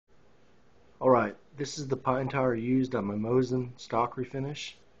This is the pine tar used on my mosin stock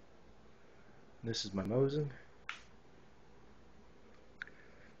refinish. This is my mosin.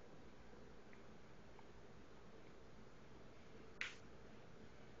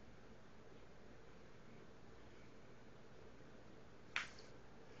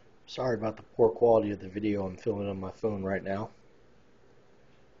 Sorry about the poor quality of the video. I'm filming on my phone right now.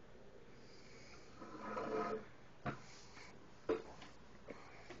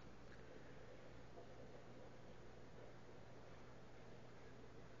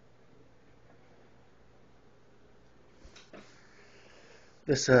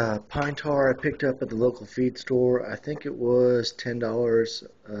 This pine tar I picked up at the local feed store. I think it was $10.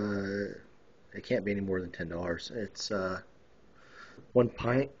 It can't be any more than $10. It's 1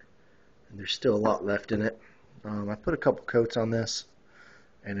 pint, and there's still a lot left in it. I put a couple coats on this,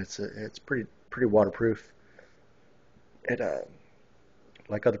 and it's pretty waterproof. It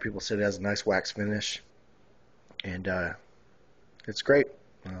like other people said, it has a nice wax finish, and it's great.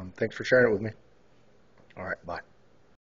 Thanks for sharing it with me. All right, bye.